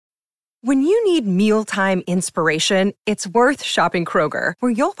When you need mealtime inspiration, it's worth shopping Kroger,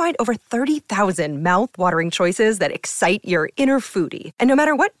 where you'll find over 30,000 mouth-watering choices that excite your inner foodie. And no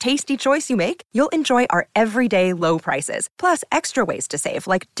matter what tasty choice you make, you'll enjoy our everyday low prices, plus extra ways to save,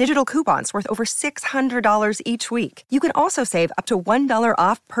 like digital coupons worth over $600 each week. You can also save up to $1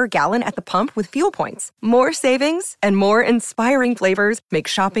 off per gallon at the pump with fuel points. More savings and more inspiring flavors make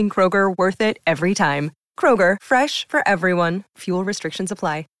shopping Kroger worth it every time. Kroger, fresh for everyone. Fuel restrictions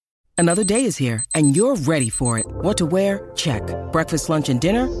apply. Another day is here, and you're ready for it. What to wear? Check. Breakfast, lunch, and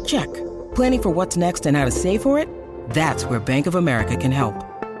dinner? Check. Planning for what's next and how to save for it? That's where Bank of America can help.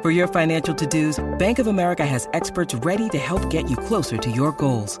 For your financial to-dos, Bank of America has experts ready to help get you closer to your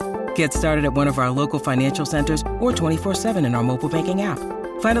goals. Get started at one of our local financial centers or 24/7 in our mobile banking app.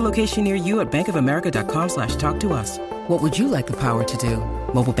 Find a location near you at bankofamerica.com/talktous. What would you like the power to do?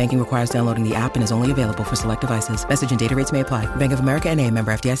 Mobile banking requires downloading the app and is only available for select devices. Message and data rates may apply. Bank of America N.A.,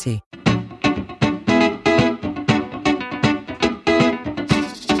 member FDIC.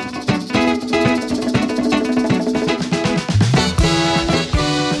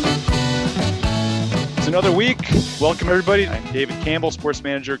 It's another week. Welcome, everybody. I'm David Campbell, sports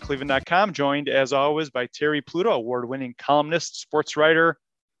manager at Cleveland.com, joined, as always, by Terry Pluto, award-winning columnist, sports writer,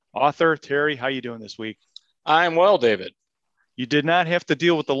 author. Terry, how you doing this week? I'm well, David. You did not have to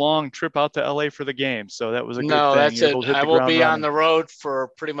deal with the long trip out to LA for the game, so that was a good thing. No, that's it. I will be on running. the road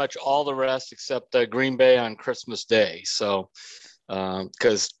for pretty much all the rest except Green Bay on Christmas Day. So,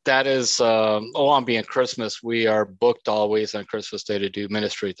 because that is, on being Christmas, we are booked always on Christmas Day to do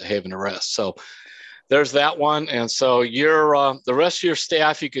ministry at the Haven of Rest. So there's that one. And so the rest of your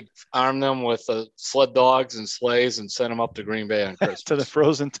staff, you could arm them with sled dogs and sleighs and send them up to Green Bay on Christmas. To the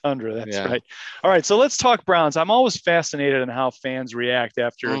frozen tundra. That's right. All right. So let's talk Browns. I'm always fascinated in how fans react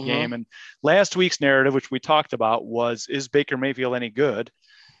after a game. And last week's narrative, which we talked about, was, is Baker Mayfield any good?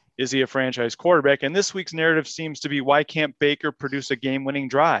 Is he a franchise quarterback? And this week's narrative seems to be, why can't Baker produce a game-winning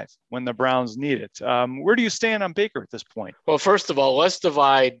drive when the Browns need it? Where do you stand on Baker at this point? Well, first of all, let's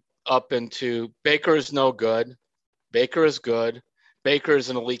divide up into Baker is no good, Baker is good, Baker is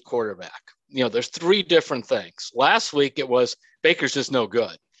an elite quarterback. You know, there's three different things. Last week it was Baker's just no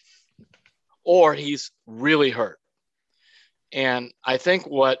good, or he's really hurt. And I think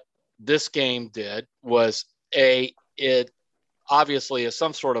what this game did was it obviously is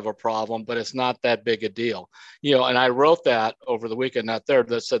some sort of a problem, but it's not that big a deal. You know, and I wrote that over the weekend out there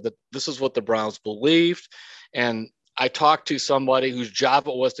that said that this is what the Browns believed. And I talked to somebody whose job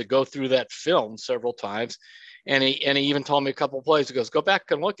it was to go through that film several times. And he even told me a couple of plays. He goes, go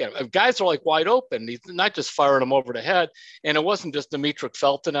back and look at it. Guys are like wide open. He's not just firing them over the head. And it wasn't just Demetric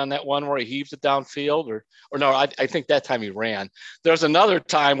Felton on that one where he heaves it downfield or no, I think that time he ran. There's another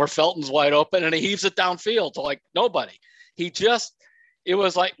time where Felton's wide open and he heaves it downfield to like nobody. It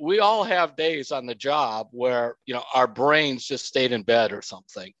was like we all have days on the job where, you know, our brains just stayed in bed or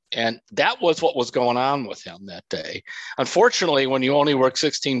something. And that was what was going on with him that day. Unfortunately, when you only work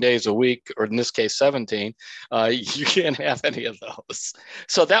 16 days a week, or in this case, 17, you can't have any of those.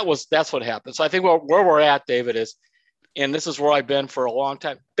 So that's what happened. So I think where we're at, David, is, and this is where I've been for a long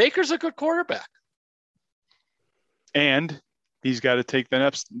time, Baker's a good quarterback. And he's got to take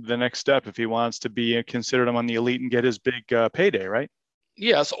the next step if he wants to be considered among the elite and get his big payday, right?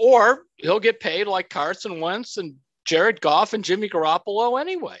 Yes, or he'll get paid like Carson Wentz and Jared Goff and Jimmy Garoppolo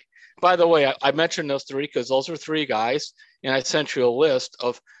anyway. By the way, I mentioned those three because those are three guys, and I sent you a list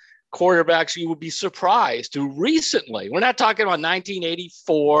of quarterbacks you would be surprised who recently, we're not talking about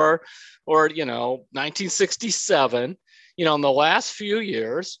 1984 or, 1967, in the last few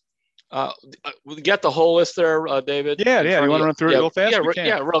years. We get the whole list there, David. Yeah. You want to run through it real fast?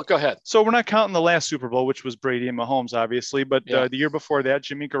 Go ahead. So we're not counting the last Super Bowl, which was Brady and Mahomes, obviously. But the year before that,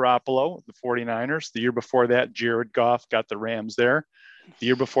 Jimmy Garoppolo, the 49ers. The year before that, Jared Goff got the Rams there. The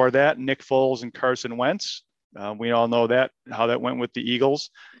year before that, Nick Foles and Carson Wentz. We all know how that went with the Eagles.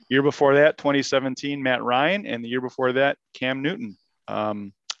 Year before that, 2017, Matt Ryan. And the year before that, Cam Newton,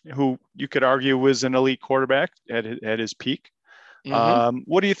 who you could argue was an elite quarterback at his peak.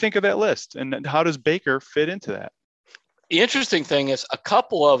 What do you think of that list, and how does Baker fit into that? The interesting thing is a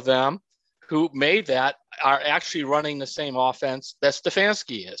couple of them who made that are actually running the same offense that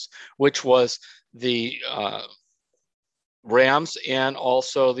Stefanski is, which was the Rams and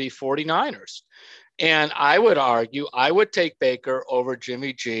also the 49ers. And I would argue I would take Baker over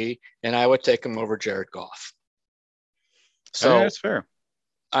Jimmy G, and I would take him over Jared Goff. So that's fair.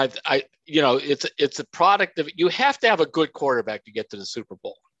 It's a product of, you have to have a good quarterback to get to the Super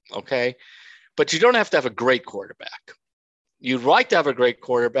Bowl. Okay. But you don't have to have a great quarterback. You'd like to have a great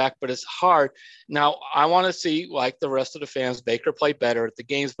quarterback, but it's hard. Now, I want to see, like the rest of the fans, Baker play better at the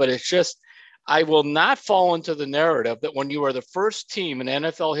games, but it's just, I will not fall into the narrative that when you are the first team in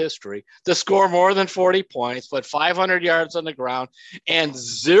NFL history to score more than 40 points, put 500 yards on the ground and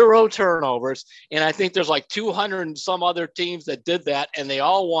 0 turnovers. And I think there's like 200 and some other teams that did that, and they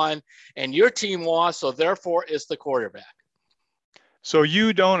all won, and your team lost. So therefore it's the quarterback. So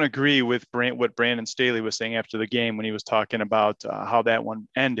you don't agree with what Brandon Staley was saying after the game when he was talking about how that one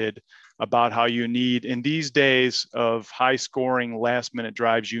ended, about how you need, in these days of high scoring last minute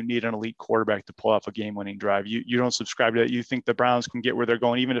drives, you need an elite quarterback to pull off a game winning drive. You don't subscribe to that. You think the Browns can get where they're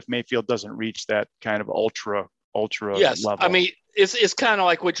going, even if Mayfield doesn't reach that kind of ultra yes. level. I mean, it's kind of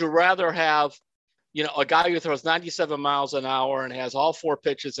like, would you rather have, a guy who throws 97 miles an hour and has all 4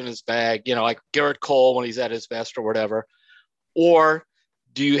 pitches in his bag, like Garrett Cole when he's at his best or whatever? Or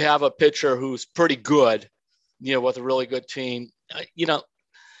do you have a pitcher who's pretty good, with a really good team?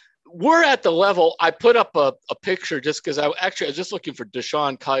 We're at the level. I put up a picture just because I was just looking for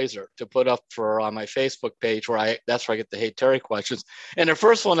DeShone Kizer to put up on my Facebook page that's where I get the Hey Terry questions. And the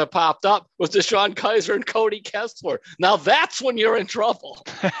first one that popped up was DeShone Kizer and Cody Kessler. Now that's when you're in trouble.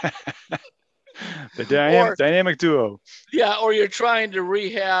 The dynamic duo. Yeah. Or you're trying to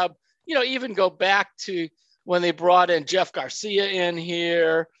rehab, even go back to when they brought in Jeff Garcia in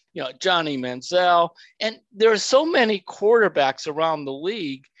here, Johnny Manziel. And there are so many quarterbacks around the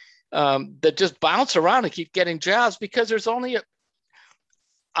league that just bounce around and keep getting jobs because there's only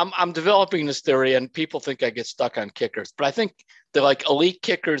I'm developing this theory, and people think I get stuck on kickers, but I think they're like elite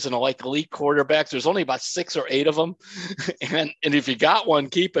kickers and like elite quarterbacks. There's only about 6 or 8 of them. and if you got one,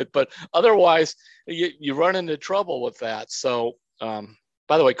 keep it. But otherwise you run into trouble with that. So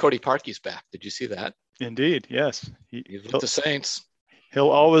by the way, Cody Parkey's back. Did you see that? Indeed, yes. He's with the Saints. He'll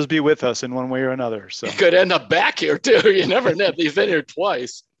always be with us in one way or another. So he could end up back here too. You never know. He's been here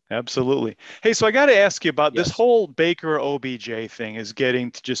twice. Absolutely. Hey, so I got to ask you about this whole Baker OBJ thing is getting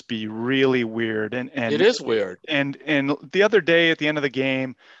to just be really weird. And it is weird. And the other day at the end of the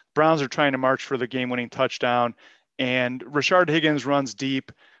game, Browns are trying to march for the game-winning touchdown, and Rashard Higgins runs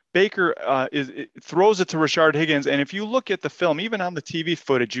deep. Baker throws it to Rashard Higgins, and if you look at the film, even on the TV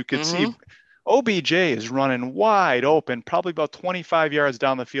footage, you could see OBJ is running wide open, probably about 25 yards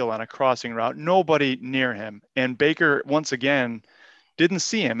down the field on a crossing route, nobody near him. And Baker, once again, didn't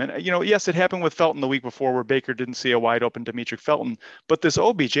see him. And, yes, it happened with Felton the week before where Baker didn't see a wide open Demetric Felton, but this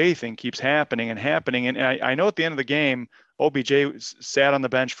OBJ thing keeps happening. And I know at the end of the game, OBJ sat on the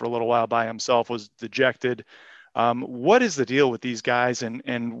bench for a little while by himself, was dejected. What is the deal with these guys,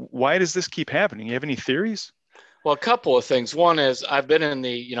 and why does this keep happening? You have any theories? Well, a couple of things. One is I've been in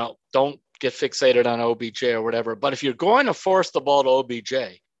the, don't get fixated on OBJ or whatever, but if you're going to force the ball to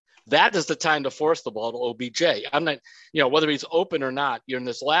OBJ, that is the time to force the ball to OBJ. I'm not, whether he's open or not, you're in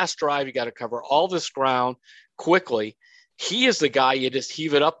this last drive, you got to cover all this ground quickly. He is the guy you just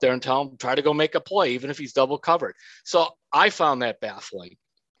heave it up there and tell him, try to go make a play, even if he's double covered. So I found that baffling.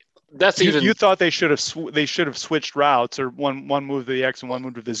 You thought they should have switched routes, or one move to the X and one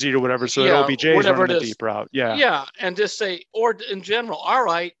move to the Z or whatever. So that OBJ is running the deep route. Yeah. Yeah. And just say, or in general, all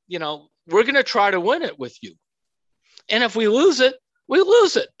right, we're going to try to win it with you. And if we lose it, we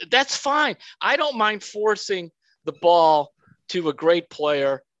lose it. That's fine. I don't mind forcing the ball to a great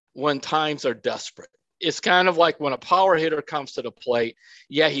player when times are desperate. It's kind of like when a power hitter comes to the plate.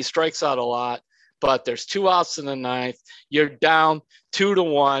 Yeah, he strikes out a lot, but there's 2 outs in the 9th. You're down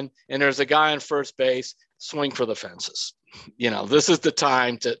 2-1, and there's a guy on first base. Swing for the fences. This is the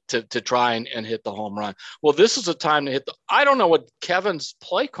time to try and hit the home run. Well, this is the time to hit I don't know what Kevin's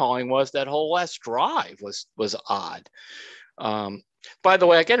play calling was. That whole last drive was odd. By the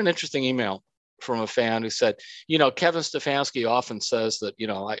way, I get an interesting email from a fan who said, Kevin Stefanski often says that,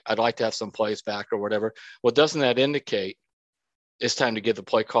 I'd like to have some plays back or whatever. Well, doesn't that indicate it's time to give the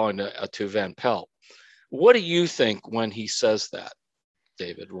play calling to Van Pelt? What do you think when he says that,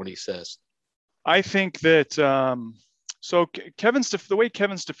 David, when he says? I think that so the way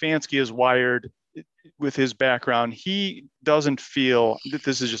Kevin Stefanski is wired with his background, he doesn't feel,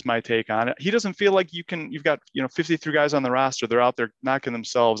 this is just my take on it, he doesn't feel like you've got 53 guys on the roster, they're out there knocking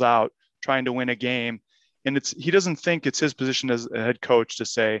themselves out trying to win a game, and he doesn't think it's his position as a head coach to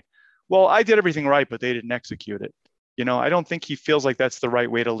say, well, I did everything right but they didn't execute it. I don't think he feels like that's the right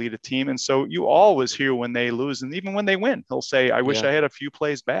way to lead a team. And so you always hear when they lose, and even when they win, he'll say, I wish I had a few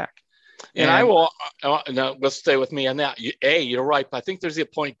plays back. And I will now let's stay with me on that. You're right, but I think there's a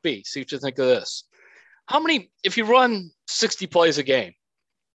point B. See what you think of this. If you run 60 plays a game,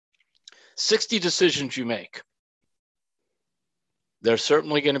 60 decisions you make, there's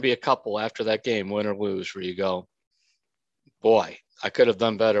certainly going to be a couple after that game, win or lose, where you go, boy, I could have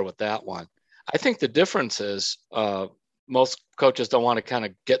done better with that one. I think the difference is most coaches don't want to kind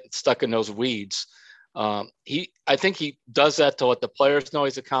of get stuck in those weeds. I think he does that to let the players know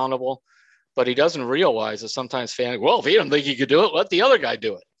he's accountable, but he doesn't realize that sometimes fans, well, if he didn't think he could do it, let the other guy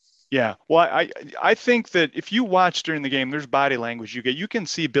do it. Yeah. Well, I think that if you watch during the game, there's body language you can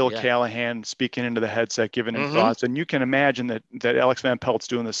see Bill Callahan speaking into the headset, giving him thoughts, and you can imagine that Alex Van Pelt's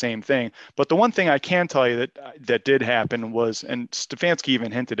doing the same thing. But the one thing I can tell you that did happen was, and Stefanski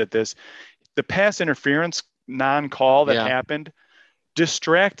even hinted at this, the pass interference non-call that happened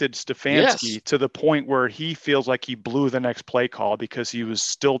distracted Stefanski to the point where he feels like he blew the next play call because he was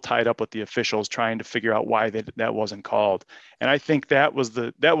still tied up with the officials trying to figure out why that wasn't called. And I think that was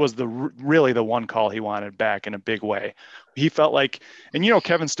really the one call he wanted back in a big way. He felt like, and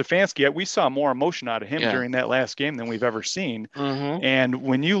Kevin Stefanski, we saw more emotion out of him during that last game than we've ever seen. And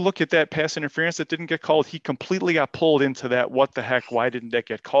when you look at that pass interference that didn't get called, he completely got pulled into that, what the heck, why didn't that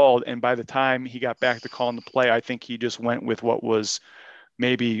get called? And by the time he got back to calling the play, I think he just went with what was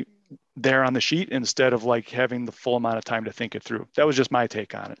maybe there on the sheet instead of like having the full amount of time to think it through. That was just my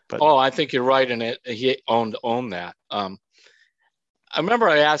take on it. But I think you're right in it. He owned that. I remember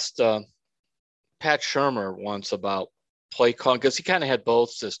I asked Pat Shurmur once about play calling, because he kind of had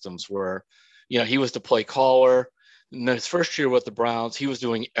both systems where, he was the play caller. In his first year with the Browns, he was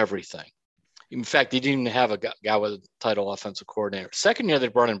doing everything. In fact, he didn't even have a guy with a title offensive coordinator. Second year, they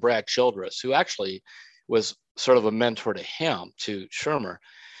brought in Brad Childress, who actually was sort of a mentor to him, to Shurmur.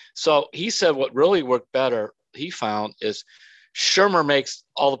 So he said what really worked better, he found, is Shurmur makes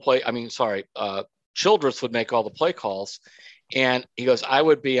all the play. Childress would make all the play calls. And he goes, I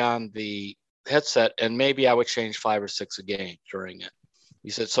would be on the headset and maybe I would change 5 or 6 a game during it. He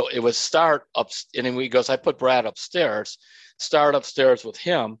said, so it would start up. And then he goes, I put Brad upstairs, start upstairs with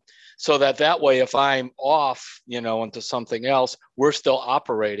him, so that way, if I'm off, into something else, we're still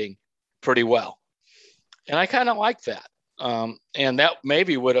operating pretty well. And I kind of like that. And that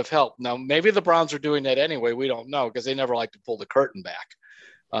maybe would have helped. Now, maybe the Browns are doing that anyway. We don't know, because they never like to pull the curtain back.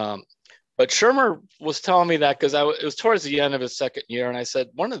 But Shurmur was telling me that because it was towards the end of his second year. And I said,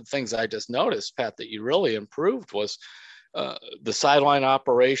 one of the things I just noticed, Pat, that you really improved was the sideline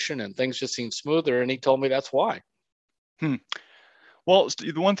operation, and things just seemed smoother. And he told me that's why. Well,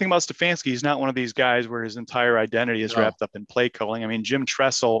 the one thing about Stefanski, he's not one of these guys where his entire identity is wrapped up in play calling. I mean, Jim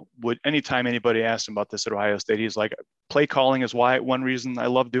Tressel anytime anybody asked him about this at Ohio State, he's like, play calling is one reason I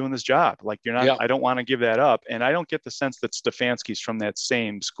love doing this job. Like, I don't want to give that up. And I don't get the sense that Stefanski's from that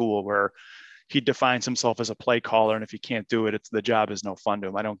same school where he defines himself as a play caller. And if he can't do it, the job is no fun to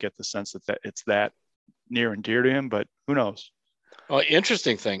him. I don't get the sense that it's that near and dear to him, but who knows? Well,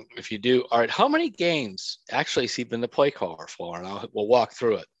 interesting thing, if you do, all right, how many games actually has he been the play caller for? And we'll walk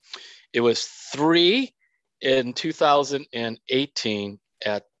through it. It was 3 in 2018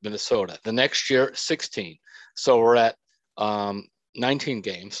 at Minnesota. The next year, 16. So we're at 19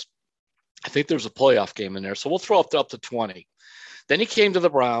 games. I think there's a playoff game in there. So we'll throw up to 20. Then he came to the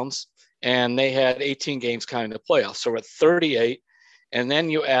Browns, and they had 18 games kind of the playoffs. So we're at 38. And then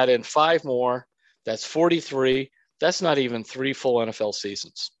you add in 5 more. That's 43. That's not even 3 full NFL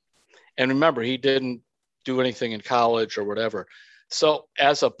seasons. And remember, he didn't do anything in college or whatever. So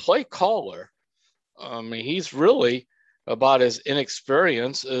as a play caller, he's really about as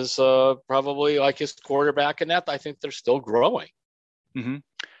inexperienced as probably like his quarterback, and that I think they're still growing. Mm-hmm.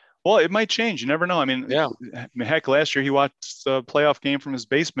 Well, it might change. You never know. I mean, heck, last year he watched the playoff game from his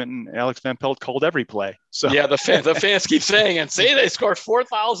basement, and Alex Van Pelt called every play. So the fans keep saying, and say they scored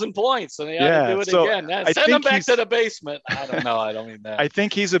 4,000 points, and they had to do it again. Send them back to the basement. I don't know. I don't mean that. I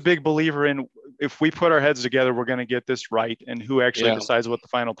think he's a big believer in, if we put our heads together, we're going to get this right. And who actually decides what the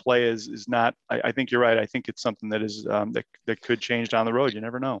final play is not. I think you're right. I think it's something that is that could change down the road. You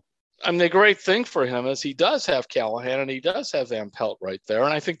never know. The great thing for him is he does have Callahan and he does have Van Pelt right there.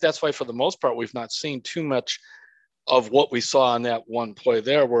 And I think that's why, for the most part, we've not seen too much of what we saw in that one play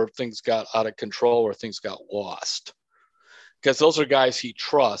there where things got out of control or things got lost. Because those are guys he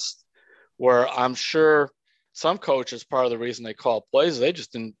trusts, where I'm sure some coaches, part of the reason they call plays, they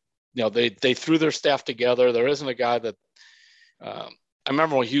just didn't, they threw their staff together. There isn't a guy that I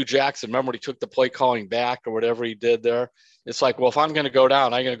remember when Hugh Jackson, when he took the play calling back or whatever he did there. It's like, well, if I'm going to go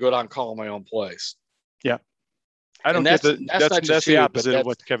down, I'm going to go down calling my own plays. Yeah. I don't get that's the opposite of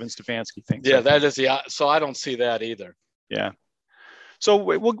what Kevin Stefanski thinks. Yeah, that is so I don't see that either. Yeah. So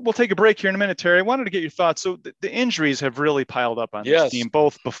we'll take a break here in a minute, Terry. I wanted to get your thoughts. So the injuries have really piled up on this team,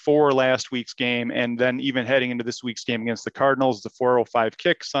 both before last week's game and then even heading into this week's game against the Cardinals, the 4:05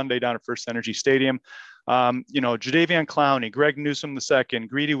 kick Sunday down at First Energy Stadium. Jadeveon Clowney, Greg Newsome II,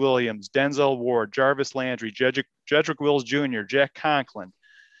 Greedy Williams, Denzel Ward, Jarvis Landry, Jedrick Wills Jr., Jack Conklin.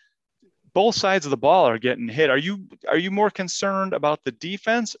 Both sides of the ball are getting hit. Are you more concerned about the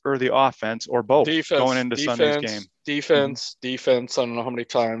defense or the offense, or both, going into Sunday's game? Defense. I don't know how many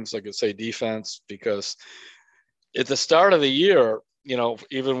times I could say defense, because at the start of the year,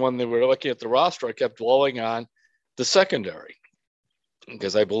 even when they were looking at the roster, I kept dwelling on the secondary,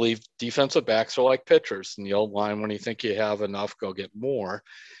 because I believe defensive backs are like pitchers in the old line. When you think you have enough, go get more.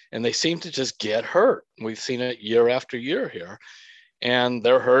 And they seem to just get hurt. We've seen it year after year here. And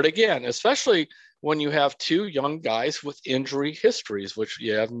they're hurt again, especially when you have two young guys with injury histories, which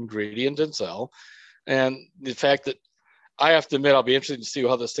you have in Greedy and Denzel. And the fact that, I have to admit, I'll be interested to see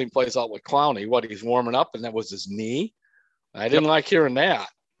how this thing plays out with Clowney, what he's warming up, and that was his knee. I didn't like hearing that.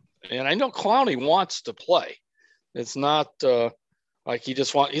 And I know Clowney wants to play. It's not like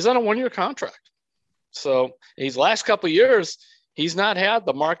he's on a 1-year contract. So these last couple of years, he's not had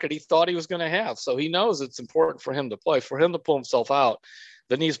the market he thought he was going to have. So he knows it's important for him to play, for him to pull himself out.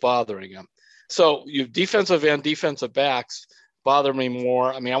 The knee's bothering him. So you defensive end, defensive backs bother me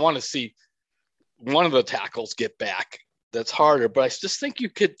more. I mean, I want to see one of the tackles get back. That's harder, but I just think you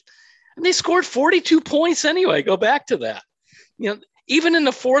could. And they scored 42 points anyway. Go back to that. Even in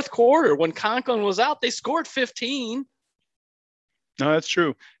the fourth quarter when Conklin was out, they scored 15. No, that's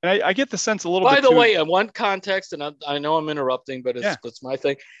true. And I get the sense a little bit. By the way, in one context, and I know I'm interrupting, but it's my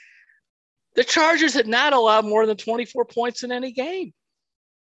thing. The Chargers had not allowed more than 24 points in any game.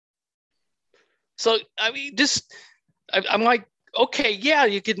 So, I mean, I'm like, okay, yeah,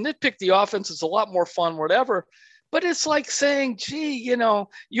 you could nitpick the offense. It's a lot more fun, whatever. But it's like saying, gee,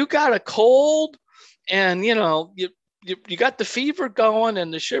 you got a cold and, you got the fever going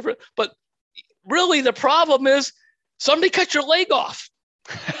and the shiver. But really the problem is, somebody cut your leg off.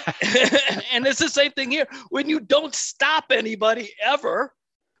 And it's the same thing here. When you don't stop anybody ever,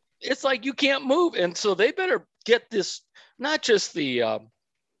 it's like you can't move. And so they better get this, not just the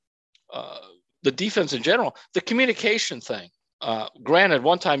defense in general, the communication thing. Granted,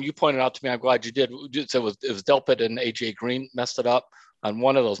 one time you pointed out to me, I'm glad you did. It was Delpit and AJ Green messed it up on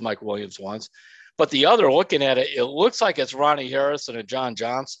one of those Mike Williams ones. But the other, looking at it, it looks like it's Ronnie Harrison and John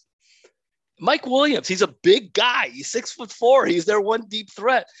Johnson. Mike Williams, he's a big guy. He's 6'4". He's their one deep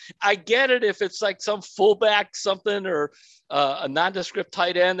threat. I get it if it's like some fullback something or a nondescript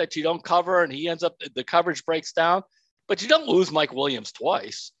tight end that you don't cover and he ends up, the coverage breaks down, but you don't lose Mike Williams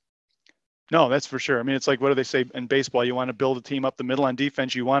twice. No, that's for sure. I mean, it's like, what do they say in baseball? You want to build a team up the middle on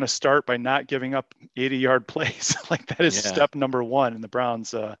defense. You want to start by not giving up 80-yard plays. Like that is step number one in the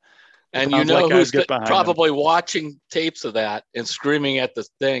Browns. And you know who's probably watching tapes of that and screaming at the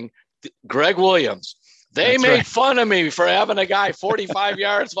thing? Greg Williams. They made fun of me for having a guy 45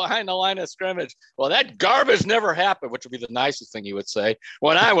 yards behind the line of scrimmage. Well, that garbage never happened, which would be the nicest thing you would say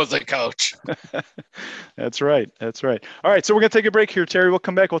when I was a coach. That's right. All right, so we're going to take a break here, Terry. We'll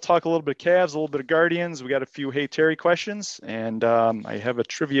come back. We'll talk a little bit of Cavs, a little bit of Guardians. We got a few Hey Terry questions, and I have a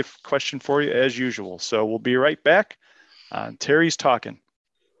trivia question for you as usual. So we'll be right back on Terry's Talking.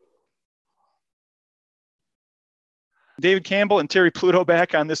 David Campbell and Terry Pluto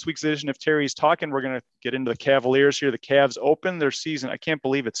back on this week's edition of Terry's Talking. We're going to get into the Cavaliers here. The Cavs open their season. I can't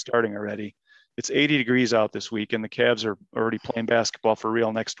believe it's starting already. It's 80 degrees out this week, and the Cavs are already playing basketball for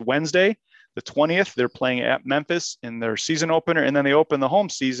real. Next Wednesday, the 20th, they're playing at Memphis in their season opener, and then they open the home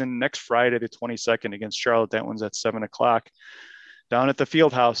season next Friday, the 22nd, against Charlotte. That one's at 7 o'clock down at the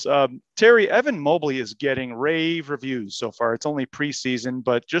Fieldhouse. Terry, Evan Mobley is getting rave reviews so far. It's only preseason,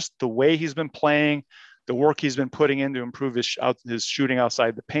 but just the way he's been playing, the work he's been putting in to improve his shooting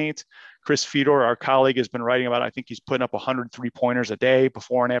outside the paint. Chris Fedor, our colleague, has been writing about, I think he's putting up 103 pointers a day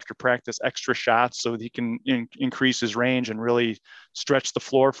before and after practice, extra shots so that he can increase his range and really stretch the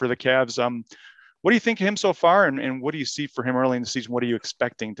floor for the Cavs. What do you think of him so far? And what do you see for him early in the season? What are you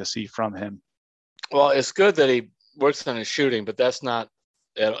expecting to see from him? Well, it's good that he works on his shooting, but that's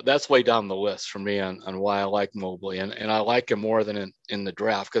way down the list for me on why I like Mobley. And I like him more than in the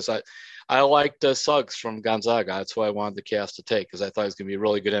draft, because I liked Suggs from Gonzaga. That's who I wanted the Cavs to take, because I thought he was going to be a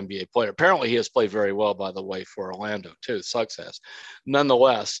really good NBA player. Apparently, he has played very well, by the way, for Orlando, too. Suggs has.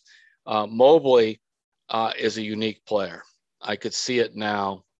 Nonetheless, Mobley is a unique player. I could see it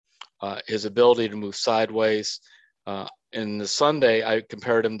now. His ability to move sideways. In the Sunday, I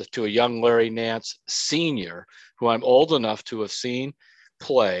compared him to a young Larry Nance Sr., who I'm old enough to have seen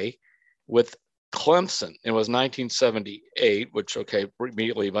play with Clemson. It was 1978, which,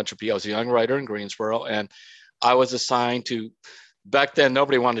 immediately a bunch of people. I was a young writer in Greensboro, and I was assigned to, back then,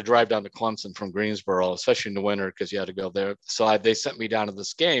 nobody wanted to drive down to Clemson from Greensboro, especially in the winter, because you had to go there. So they sent me down to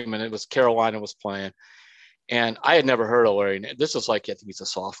this game, and it was Carolina was playing. And I had never heard of Larry. This is like, I think he's a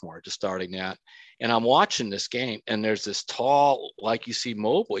sophomore, just starting that. And I'm watching this game, and there's this tall, like you see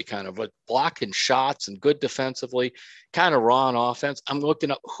Mobley, kind of blocking shots and good defensively, kind of raw on offense. I'm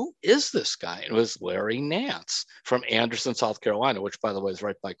looking up, who is this guy? It was Larry Nance from Anderson, South Carolina, which, by the way, is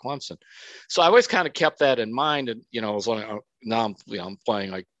right by Clemson. So I always kind of kept that in mind. And, you know, I was now I'm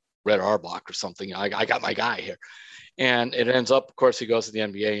playing like Red Auerbach or something. I got my guy here. And it ends up, of course, he goes to the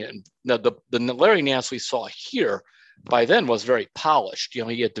NBA. And the Larry Nance we saw here by then was very polished. You know,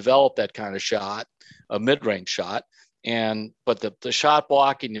 he had developed that kind of shot, a mid-range shot, but the shot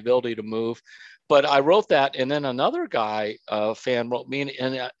blocking, the ability to move. But I wrote that, and then another guy, fan, wrote me,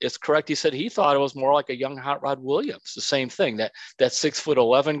 and it's correct. He said he thought it was more like a young Hot Rod Williams, the same thing, that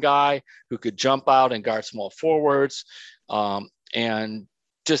 6'11" guy who could jump out and guard small forwards, and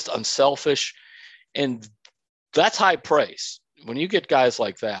just unselfish. And that's high praise when you get guys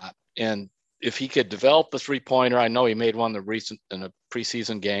like that. And if he could develop the 3-pointer, I know he made one in a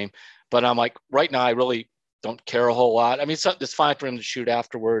preseason game, but I'm like, right now, I really don't care a whole lot. I mean, it's fine for him to shoot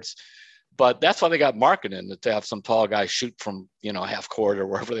afterwards, but that's why they got marketing, to have some tall guy shoot from, you know, half court or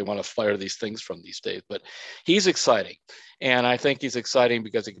wherever they want to fire these things from these days. But he's exciting. And I think he's exciting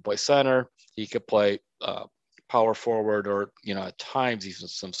because he can play center. He could play power forward, or, you know, at times even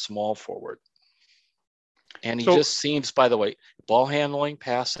some small forward. And he just seems, by the way, ball handling,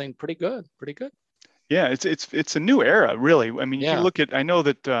 passing, pretty good. Yeah, it's a new era, really. I mean, you look at, I know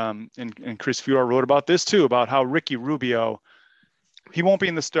that, and Chris Fiore wrote about this too, about how Ricky Rubio, he won't be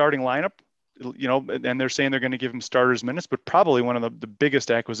in the starting lineup, you know, and they're saying they're going to give him starters minutes, but probably one of the biggest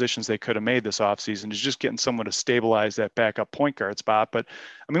acquisitions they could have made this offseason is just getting someone to stabilize that backup point guard spot. But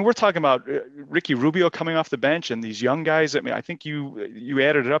I mean, we're talking about Ricky Rubio coming off the bench and these young guys. I mean, I think you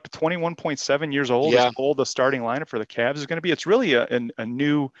added it up, 21.7 years old is how old the starting lineup for the Cavs is going to be. It's really a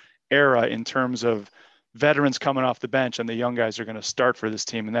new era in terms of veterans coming off the bench, and the young guys are going to start for this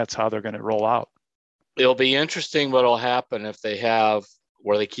team, and that's how they're going to roll out. It'll be interesting what will happen if they have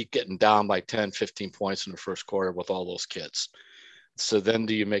where they keep getting down by 10, 15 points in the first quarter with all those kids. So then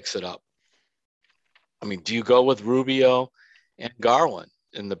do you mix it up? I mean, do you go with Rubio and Garland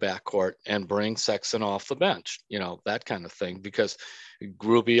in the backcourt and bring Sexton off the bench? You know, that kind of thing, because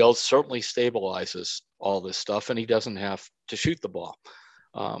Rubio certainly stabilizes all this stuff, and he doesn't have to shoot the ball.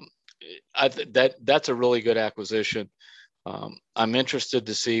 That's a really good acquisition. I'm interested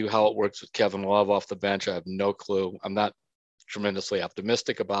to see how it works with Kevin Love off the bench. I have no clue. I'm not tremendously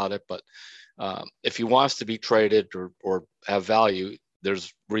optimistic about it, but if he wants to be traded or have value,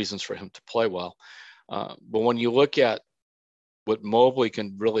 there's reasons for him to play well. But when you look at what Mobley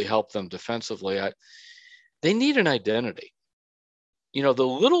can really help them defensively, they need an identity. You know, the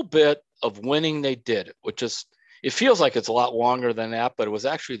little bit of winning they did, which is, it feels like it's a lot longer than that, but it was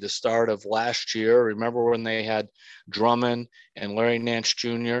actually the start of last year. Remember when they had Drummond and Larry Nance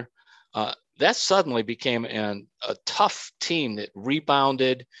Jr.? That suddenly became a tough team that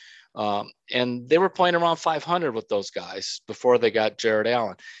rebounded, and they were playing around 500 with those guys before they got Jared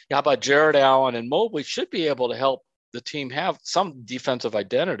Allen. How about Jared Allen and Mobley should be able to help the team have some defensive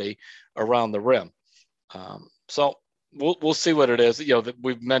identity around the rim. So we'll see what it is. You know,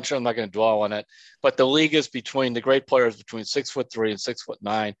 we've mentioned, I'm not going to dwell on it, but the league is between the great players between 6'3" and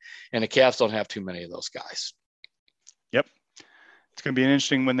 6'9", and the Cavs don't have too many of those guys. Yep. It's going to be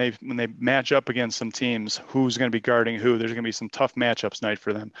interesting when they match up against some teams, who's going to be guarding who. There's going to be some tough matchups tonight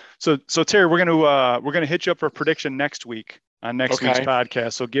for them. So Terry, we're going to hit you up for a prediction next week on next week's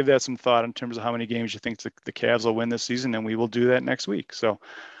podcast. So give that some thought in terms of how many games you think the Cavs will win this season, and we will do that next week. So,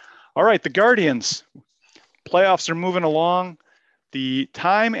 all right, the Guardians. Playoffs are moving along. The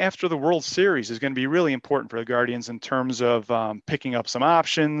time after the World Series is going to be really important for the Guardians in terms of picking up some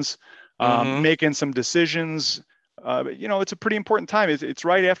options, making some decisions. You know, it's a pretty important time. It's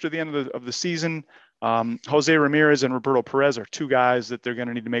right after the end of the season. Jose Ramirez and Roberto Perez are two guys that they're going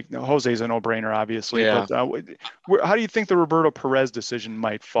to need to make. Jose's a no-brainer, obviously. Yeah. But how do you think the Roberto Perez decision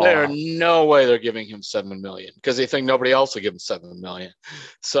might fall? There's no way they're giving him $7 million because they think nobody else will give him $7 million.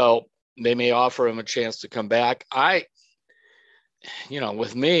 So they may offer him a chance to come back.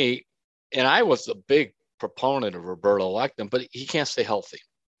 With me, and I was a big proponent of Roberto, like them, but he can't stay healthy.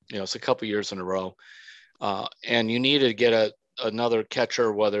 You know, it's a couple years in a row. And you need to get another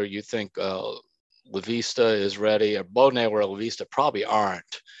catcher, whether you think LaVista is ready, or Bodnay or LaVista probably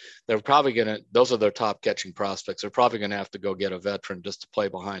aren't. They're probably those are their top catching prospects. They're probably going to have to go get a veteran just to play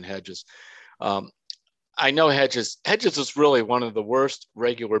behind Hedges. I know Hedges is really one of the worst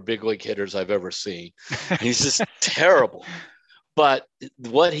regular big league hitters I've ever seen. He's just terrible. But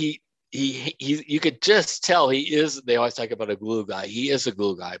what he you could just tell they always talk about a glue guy. He is a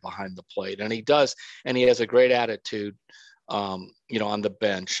glue guy behind the plate, and he has a great attitude, on the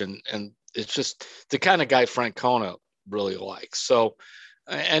bench. And it's just the kind of guy Francona really likes. So,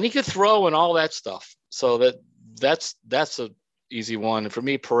 and he could throw and all that stuff. So that's a easy one. And for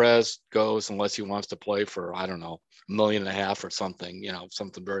me, Perez goes unless he wants to play for, I don't know, $1.5 million or something,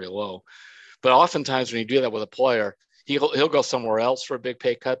 something very low. But oftentimes when you do that with a player, he'll go somewhere else for a big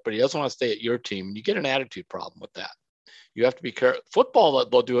pay cut, but he doesn't want to stay at your team. And you get an attitude problem with that. You have to be careful. Football,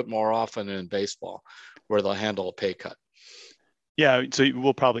 they'll do it more often than in baseball, where they'll handle a pay cut. Yeah, so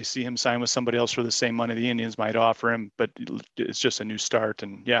we'll probably see him sign with somebody else for the same money the Indians might offer him, but it's just a new start.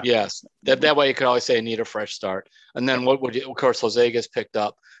 And yeah. Yes, that way you could always say I need a fresh start. And then of course, Jose gets picked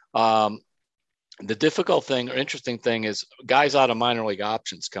up. The difficult thing or interesting thing is guys out of minor league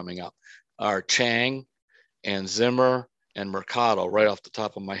options coming up are Chang and Zimmer and Mercado right off the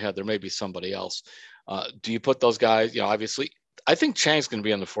top of my head. There may be somebody else. Do you put those guys, obviously, I think Chang's going to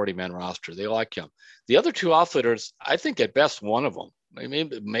be on the 40-man roster. They like him. The other two outfielders, I think at best one of them,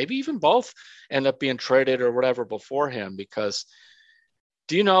 maybe even both, end up being traded or whatever before him. Because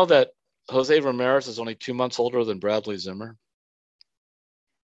do you know that Jose Ramirez is only 2 months older than Bradley Zimmer?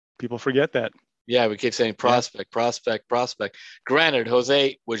 People forget that. Yeah, we keep saying prospect. Granted,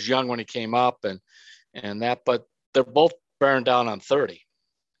 Jose was young when he came up and that, but they're both bearing down on 30.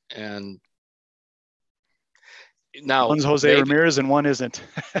 And now one's Jose Ramirez and one isn't.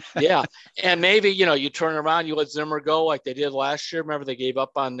 Yeah. And maybe, you turn around, you let Zimmer go like they did last year. Remember, they gave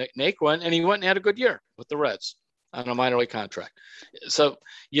up on Naquin, and he went and had a good year with the Reds on a minor league contract. So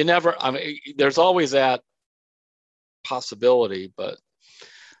there's always that possibility, but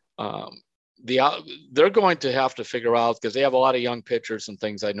they're going to have to figure out, because they have a lot of young pitchers and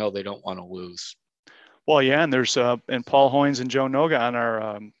things I know they don't want to lose. Well, yeah, and there's and Paul Hoynes and Joe Noga on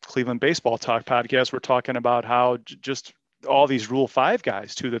our Cleveland Baseball Talk podcast, we're talking about how just all these Rule 5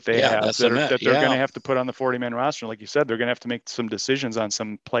 guys too that they have that they're going to have to put on the 40-man roster. Like you said, they're going to have to make some decisions on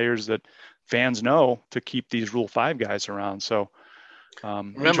some players that fans know to keep these Rule 5 guys around. So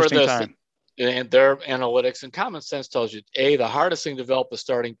remember this. Time. And their analytics and common sense tells you, A, the hardest thing to develop is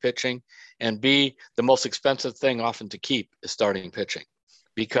starting pitching, and B, the most expensive thing often to keep is starting pitching,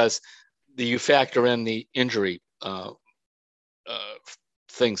 because you factor in the injury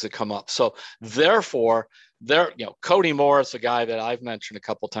things that come up. So therefore, Cody Morris, a guy that I've mentioned a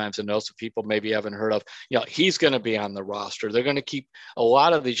couple of times and knows some people maybe haven't heard of, he's going to be on the roster. They're going to keep a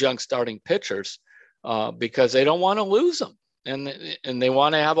lot of these young starting pitchers because they don't want to lose them. And they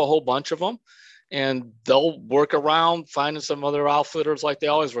want to have a whole bunch of them, and they'll work around finding some other outfitters like they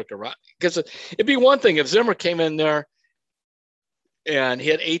always work around. Because it'd be one thing if Zimmer came in there and he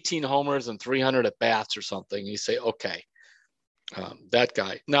had 18 homers and 300 at bats or something. You say, okay, that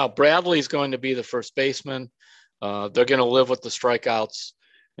guy. Now Bradley's going to be the first baseman. They're going to live with the strikeouts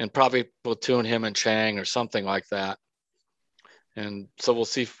and probably platoon him and Chang or something like that. And so we'll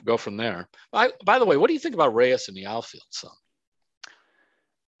see, go from there. By the way, what do you think about Reyes in the outfield, son?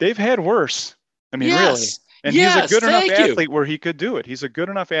 They've had worse. I mean, really. And he's a good enough athlete where he could do it. He's a good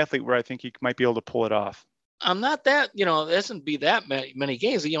enough athlete where I think he might be able to pull it off. I'm not that, it hasn't be that many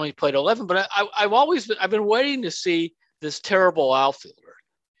games. He only played 11, but I've been waiting to see this terrible outfielder,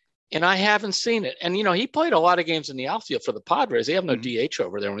 and I haven't seen it. And, he played a lot of games in the outfield for the Padres. They have no DH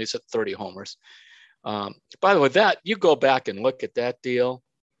over there when he's at 30 homers. By the way, you go back and look at that deal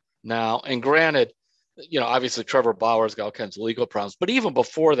now, and granted, obviously Trevor Bauer's got all kinds of legal problems, but even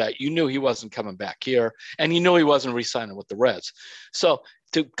before that, you knew he wasn't coming back here, and you knew he wasn't re-signing with the Reds. So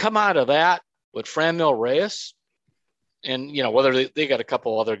to come out of that with Franmil Reyes, and, whether they got a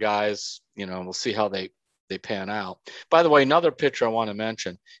couple other guys, we'll see how they pan out. By the way, another pitcher I want to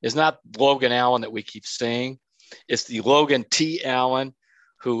mention is not Logan Allen that we keep seeing. It's the Logan T. Allen,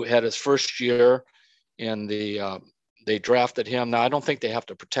 who had his first year in they drafted him. Now, I don't think they have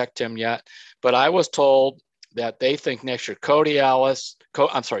to protect him yet, but I was told that they think next year Cody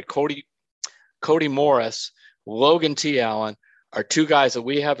Morris, Logan T. Allen are two guys that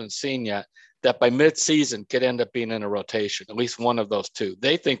we haven't seen yet that by mid-season could end up being in a rotation, at least one of those two.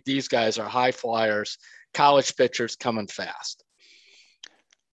 They think these guys are high flyers, college pitchers coming fast.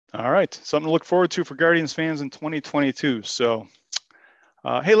 All right. Something to look forward to for Guardians fans in 2022. So,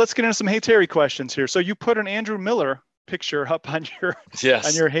 hey, let's get into some Hey Terry questions here. So you put an Andrew Miller picture up on your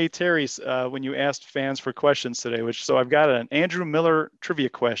on your Hey Terry's when you asked fans for questions today, so I've got an Andrew Miller trivia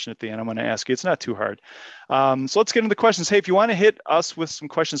question at the end I'm going to ask you. It's not too hard. So let's get into the questions. Hey, if you want to hit us with some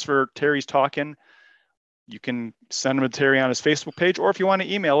questions for Terry's Talking, you can send him to Terry on his Facebook page, or if you want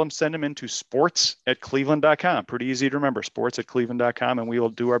to email him, send him into sports@cleveland.com. Pretty easy to remember, sports@cleveland.com, and we will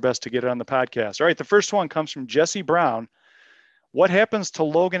do our best to get it on the podcast. All right, the first one comes from Jesse Brown. What happens to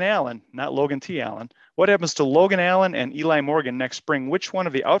Logan Allen, not Logan T. Allen, what happens to Logan Allen and Eli Morgan next spring? Which one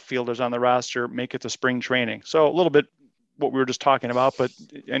of the outfielders on the roster make it to spring training? So a little bit what we were just talking about, but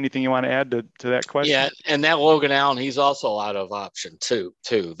anything you want to add to that question? Yeah, and that Logan Allen, he's also out of option too.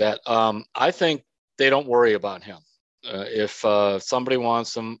 That I think they don't worry about him. If somebody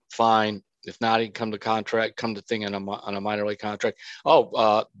wants him, fine. If not, he can come to thing on a minor league contract.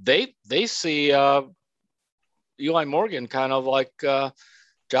 They see Eli Morgan kind of like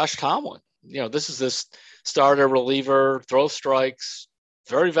Josh Tomlin. This is this starter reliever, throw strikes,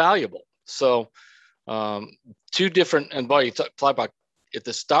 very valuable. So two different, and boy, you talk about at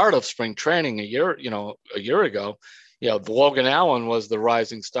the start of spring training a year ago, Logan Allen was the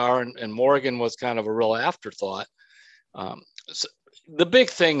rising star and Morgan was kind of a real afterthought. So the big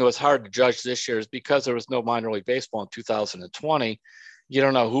thing that was hard to judge this year is because there was no minor league baseball in 2020. You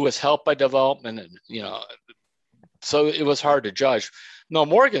don't know who was helped by development, and so it was hard to judge. No,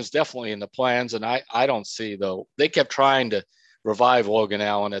 Morgan's definitely in the plans, and I don't see, though. They kept trying to revive Logan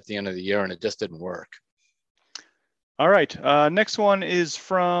Allen at the end of the year, and it just didn't work. All right. Next one is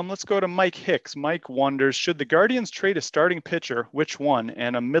from, let's go to Mike Hicks. Mike wonders, should the Guardians trade a starting pitcher, which one,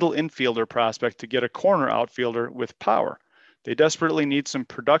 and a middle infielder prospect to get a corner outfielder with power? They desperately need some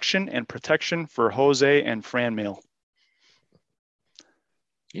production and protection for Jose and Franmil.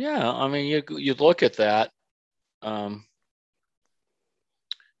 Yeah, I mean, you look at that.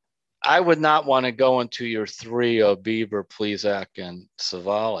 I would not want to go into your three of Bieber, Plesac, and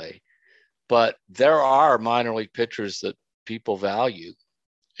Savale, but there are minor league pitchers that people value,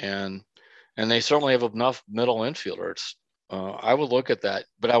 and they certainly have enough middle infielders. I would look at that,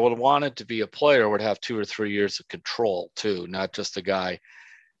 but I would want it to be a player who would have 2 or 3 years of control too, not just a guy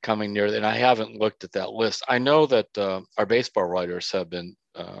coming near. And I haven't looked at that list. I know that our baseball writers have been.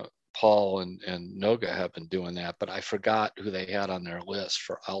 Paul and Noga have been doing that, but I forgot who they had on their list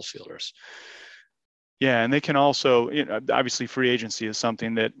for outfielders. Yeah, and they can also, obviously, free agency is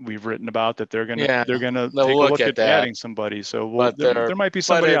something that we've written about that they're gonna take a look at adding somebody. So there might be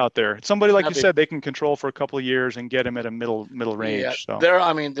somebody out there, somebody like you said, they can control for a couple of years and get him at a middle range. Yeah,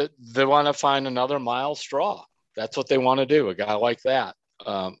 so they want to find another Miles Straw. That's what they want to do. A guy like that,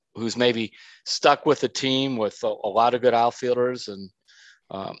 who's maybe stuck with a team with a lot of good outfielders and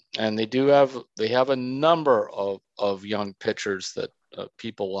they have a number of young pitchers that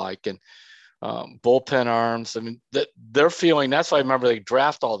people like, and bullpen arms. I mean, they're feeling, that's why I remember they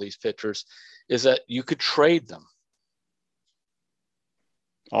draft all these pitchers, is that you could trade them.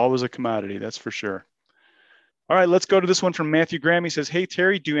 Always a commodity, that's for sure. All right, let's go to this one from Matthew Graham. He says, hey,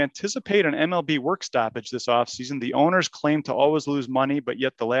 Terry, do you anticipate an MLB work stoppage this offseason? The owners claim to always lose money, but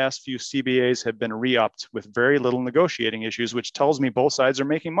yet the last few CBAs have been re-upped with very little negotiating issues, which tells me both sides are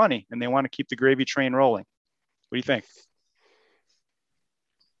making money and they want to keep the gravy train rolling. What do you think?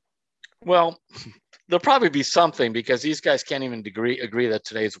 Well, there'll probably be something because these guys can't even agree that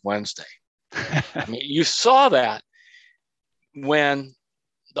today's Wednesday. I mean, you saw that when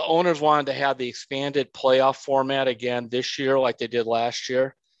the owners wanted to have the expanded playoff format again this year, like they did last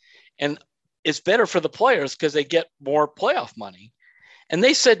year. And it's better for the players because they get more playoff money. And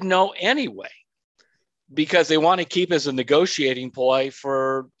they said no anyway, because they want to keep as a negotiating play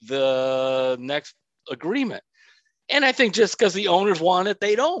for the next agreement. And I think just because the owners want it,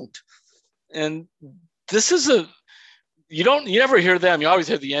 they don't. And this is you never hear them. You always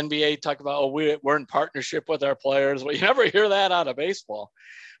hear the NBA talk about, we're in partnership with our players. Well, you never hear that out of baseball.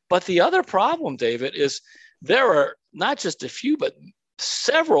 But the other problem, David, is there are not just a few, but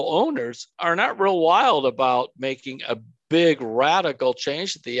several owners are not real wild about making a big radical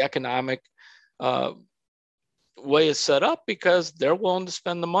change to the economic way it's set up because they're willing to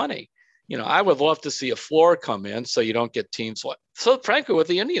spend the money. I would love to see a floor come in so you don't get teams like, so frankly, what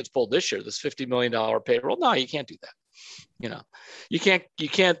the Indians pulled this year, this $50 million payroll. No, you can't do that. You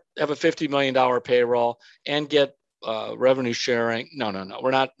can't have a $50 million payroll and get revenue sharing. No,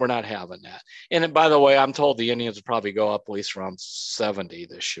 we're not having that. And by the way, I'm told the Indians will probably go up at least around 70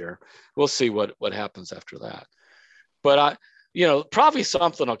 this year. We'll see what happens after that. But probably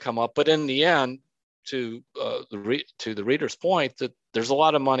something will come up. But in the end, to the reader's point, that there's a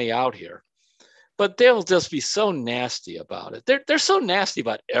lot of money out here, but they'll just be so nasty about it. They're so nasty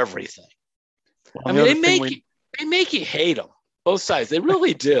about everything. Well, I mean, they make you hate them, both sides. They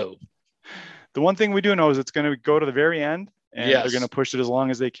really do. The one thing we do know is it's going to go to the very end, and they're going to push it as long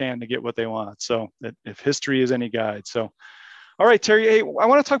as they can to get what they want. So if history is any guide. So, all All right, Terry, hey, I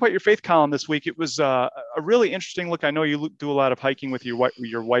want to talk about your faith column this week. It was a really interesting look. I know you do a lot of hiking with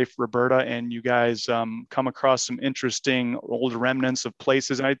your wife, Roberta, and you guys come across some interesting old remnants of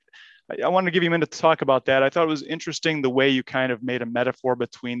places. And I wanted to give you a minute to talk about that. I thought it was interesting the way you kind of made a metaphor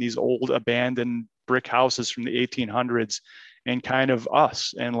between these old abandoned brick houses from the 1800s and kind of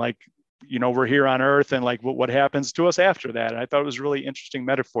us. And like, we're here on Earth and like what happens to us after that. And I thought it was a really interesting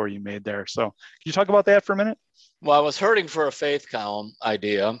metaphor you made there. So can you talk about that for a minute? Well, I was hurting for a faith column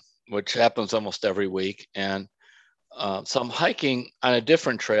idea, which happens almost every week. And so I'm hiking on a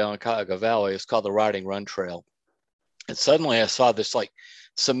different trail in Cuyahoga Valley. It's called the Riding Run Trail. And suddenly I saw this like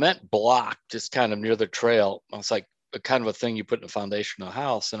cement block just kind of near the trail. It's like a kind of a thing you put in the foundation of a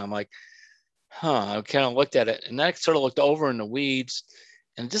house. And I'm like, I kind of looked at it, and then I sort of looked over in the weeds,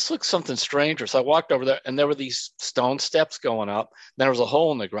 and it just looked something stranger. So I walked over there, and there were these stone steps going up. Then there was a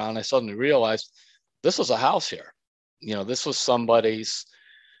hole in the ground. I suddenly realized this was a house here. This was somebody's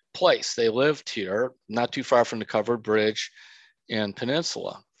place. They lived here, not too far from the covered bridge in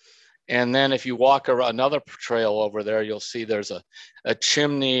Peninsula. And then if you walk around another trail over there, you'll see there's a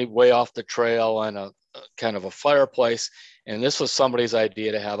chimney way off the trail and a kind of a fireplace. And this was somebody's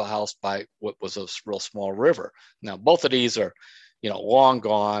idea to have a house by what was a real small river. Now, both of these are, long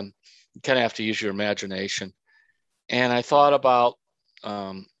gone. You kind of have to use your imagination. And I thought about,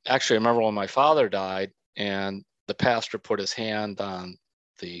 actually, I remember when my father died and the pastor put his hand on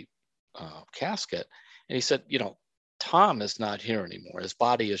the casket, and he said, Tom is not here anymore. His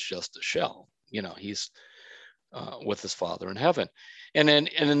body is just a shell. He's with his Father in heaven. And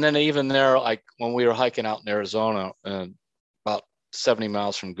then even there, like when we were hiking out in Arizona, about 70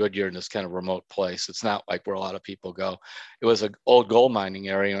 miles from Goodyear in this kind of remote place, it's not like where a lot of people go. It was an old gold mining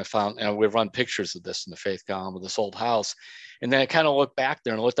area, and we've run pictures of this in the faith column of this old house. And then I kind of looked back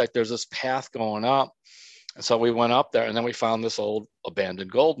there and it looked like there's this path going up. And so we went up there, and then we found this old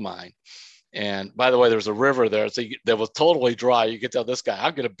abandoned gold mine. And by the way, there was a river there. So that was totally dry. You could tell this guy,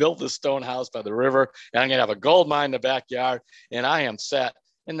 I'm going to build this stone house by the river, and I'm going to have a gold mine in the backyard, and I am set.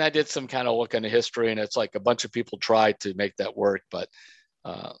 And I did some kind of look into history, and it's like a bunch of people tried to make that work. But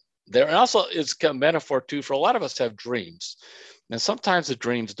there, and also it's a metaphor too, for a lot of us have dreams. And sometimes the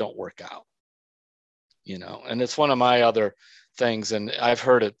dreams don't work out, and it's one of my other things. And I've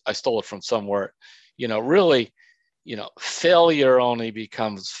heard it, I stole it from somewhere, really, failure only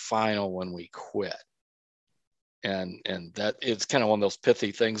becomes final when we quit. And that it's kind of one of those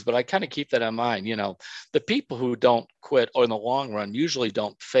pithy things, but I kind of keep that in mind. The people who don't quit or in the long run usually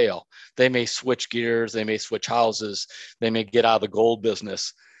don't fail. They may switch gears, they may switch houses, they may get out of the gold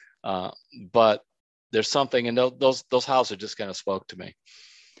business, but there's something, and those houses just kind of spoke to me.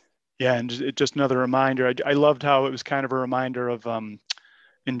 Yeah, and just another reminder. I loved how it was kind of a reminder of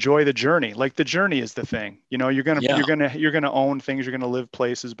enjoy the journey. Like the journey is the thing. You're gonna own things, you're gonna live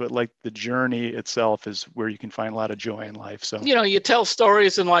places, but like the journey itself is where you can find a lot of joy in life. So you tell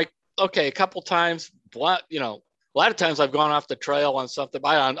stories, and like, okay, a couple times, a lot of times I've gone off the trail on something.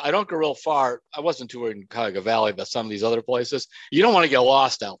 I don't go real far. I wasn't too worried in Cuyahoga Valley, but some of these other places, you don't want to get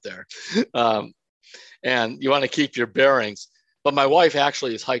lost out there, and you want to keep your bearings. But my wife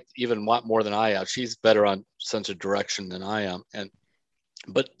actually has hiked even a lot more than I have. She's better on sense of direction than I am,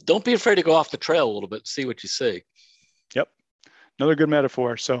 but don't be afraid to go off the trail a little bit, see what you see. Yep. Another good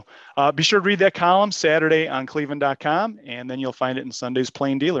metaphor. So be sure to read that column Saturday on cleveland.com, and then you'll find it in Sunday's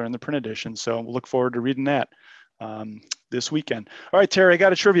Plain Dealer in the print edition. So we'll look forward to reading that this weekend. All right, Terry, I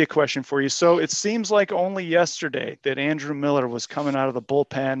got a trivia question for you. So it seems like only yesterday that Andrew Miller was coming out of the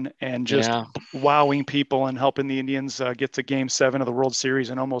bullpen and just wowing people and helping the Indians get to Game 7 of the World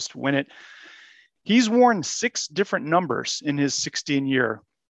Series and almost win it. He's worn 6 different numbers in his 16-year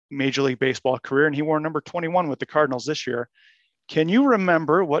Major League Baseball career, and he wore number 21 with the Cardinals this year. Can you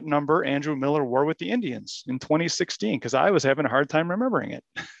remember what number Andrew Miller wore with the Indians in 2016? Because I was having a hard time remembering it.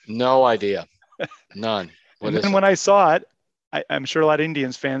 No idea. None. And then when I saw it, I'm sure a lot of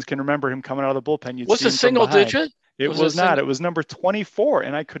Indians fans can remember him coming out of the bullpen. Was it a single digit? It was not. It was number 24,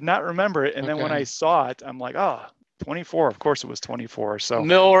 and I could not remember it. And then when I saw it, I'm like, 24. Of course it was 24. So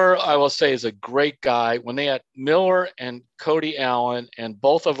Miller, I will say, is a great guy. When they had Miller and Cody Allen, and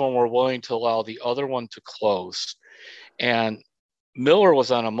both of them were willing to allow the other one to close. And Miller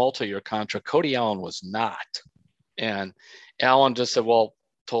was on a multi-year contract. Cody Allen was not. And Allen just said,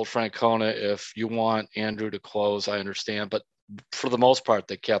 told Francona, if you want Andrew to close, I understand. But for the most part,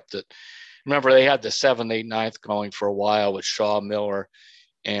 they kept it. Remember, they had the 7th, 8th, 9th going for a while with Shaw, Miller,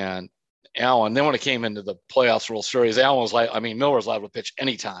 and Allen. Then when it came into the playoffs World Series, Miller was allowed to pitch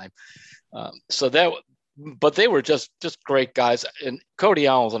anytime. But they were just great guys. And Cody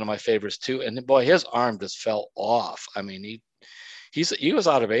Allen was one of my favorites too. And boy, his arm just fell off. I mean, he was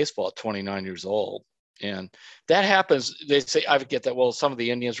out of baseball at 29 years old. And that happens. They say, I get that. Well, some of the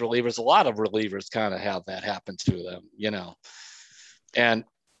Indians relievers, a lot of relievers kind of have that happen to them, and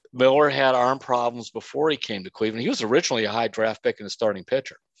Miller had arm problems before he came to Cleveland. He was originally a high draft pick and a starting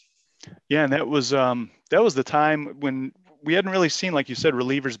pitcher. Yeah. And that was the time when we hadn't really seen, like you said,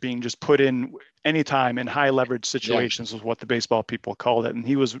 relievers being just put in anytime in high leverage situations was what the baseball people called it. And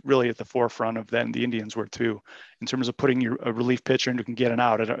he was really at the forefront of that. And the Indians were too, in terms of putting a relief pitcher in who can get an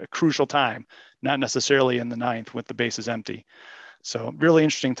out at a crucial time, not necessarily in the ninth with the bases empty. So really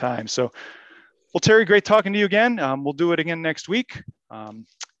interesting time. So, well, Terry, great talking to you again. We'll do it again next week.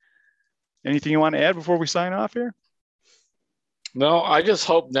 Anything you want to add before we sign off here? No, I just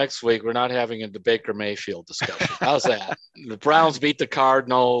hope next week we're not having a Baker Mayfield discussion. How's that? The Browns beat the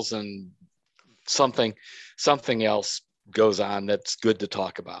Cardinals and something else goes on that's good to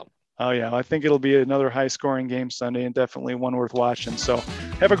talk about. Oh, yeah. I think it'll be another high-scoring game Sunday and definitely one worth watching. So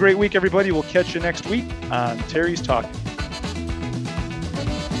have a great week, everybody. We'll catch you next week on Terry's Talking.